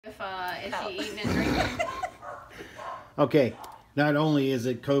Is she eating and drinking? Okay, not only is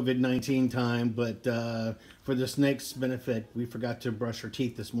it COVID-19 time, but for the snake's benefit, we forgot to brush her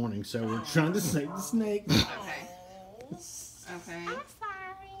teeth this morning, so we're trying to save the snake. Okay. I'm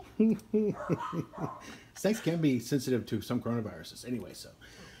sorry. Snakes can be sensitive to some coronaviruses. Anyway, so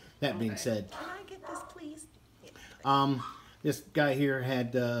that being said, Can I get this, please? this guy here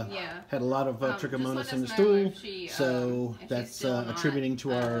had had a lot of trichomonas in the stool, so that's attributing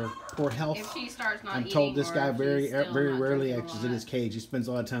to our poor health. If she starts not I'm eating, told this or guy if very she's still very not rarely drinking a exits in lot. his cage. He spends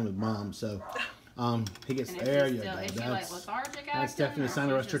a lot of time with mom, so he gets And if there. she's You still, go. Is she like lethargic That's acting, definitely a or sign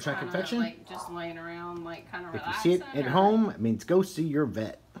of she's just respiratory tract kinda, infection. Like just laying around, like kind of If you relaxing. see it at home, it means go see your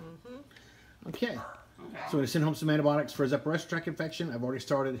vet. Okay. So we're going to send home some antibiotics for his upper respiratory tract infection. I've already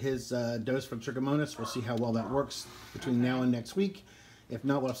started his dose for trichomonas. We'll see how well that works between now and next week. If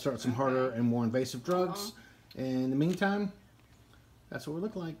not, we'll start some harder and more invasive drugs. And in the meantime, that's what we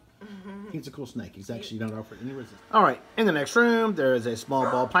look like. He's a cool snake. He's actually not offering any resistance. All right, in the next room, there is a small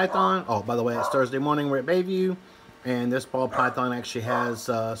ball python. Oh, by the way, it's Thursday morning. We're at Bayview. And this ball python actually has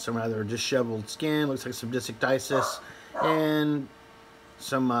some rather disheveled skin. Looks like some discectitis and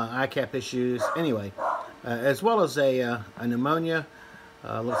some ICAP issues. Anyway, as well as a pneumonia.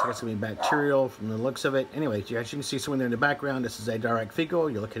 Looks like it's going to be bacterial from the looks of it. Anyway, you actually can see someone there in the background. This is a direct fecal.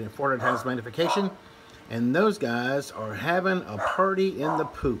 You're looking at 400 times magnification. And those guys are having a party in the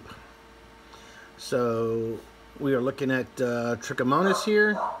poop. So we are looking at Trichomonas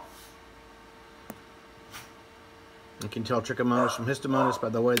here. You can tell Trichomonas from Histomonas by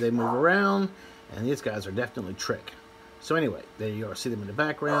the way they move around. And these guys are definitely trick. So anyway, there you are. See them in the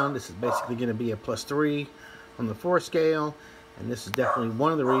background. This is basically going to be a +3 on the 4 scale. And this is definitely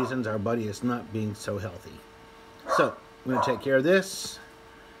one of the reasons our buddy is not being so healthy. So, we're going to take care of this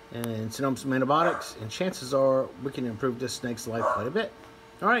and send him some antibiotics. And chances are we can improve this snake's life quite a bit.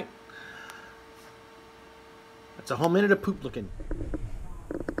 Alright. That's a whole minute of poop looking.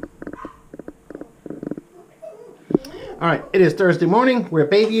 Alright, it is Thursday morning. We're at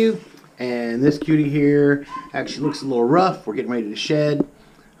Bayview. And this cutie here actually looks a little rough. We're getting ready to shed.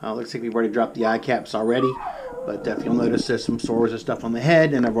 Looks like we've already dropped the eye caps already. But if you'll notice, there's some sores and stuff on the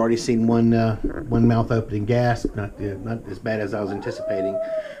head, and I've already seen one mouth opening gasp. Not as bad as I was anticipating,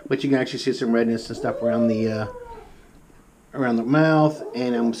 but you can actually see some redness and stuff around the mouth.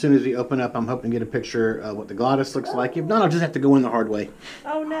 And as soon as we open up, I'm hoping to get a picture of what the glottis looks like. If not, I'll just have to go in the hard way.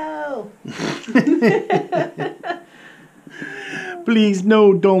 Oh no! Please,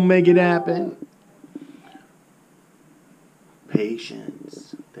 no, don't make it happen.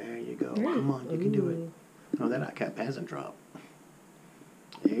 Patience. There you go. Come on, you can do it. Oh, that eye cap hasn't dropped.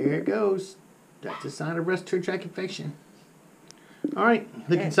 There it goes. That's a sign of respiratory tract infection. All right,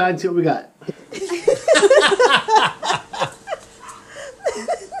 look inside and see what we got.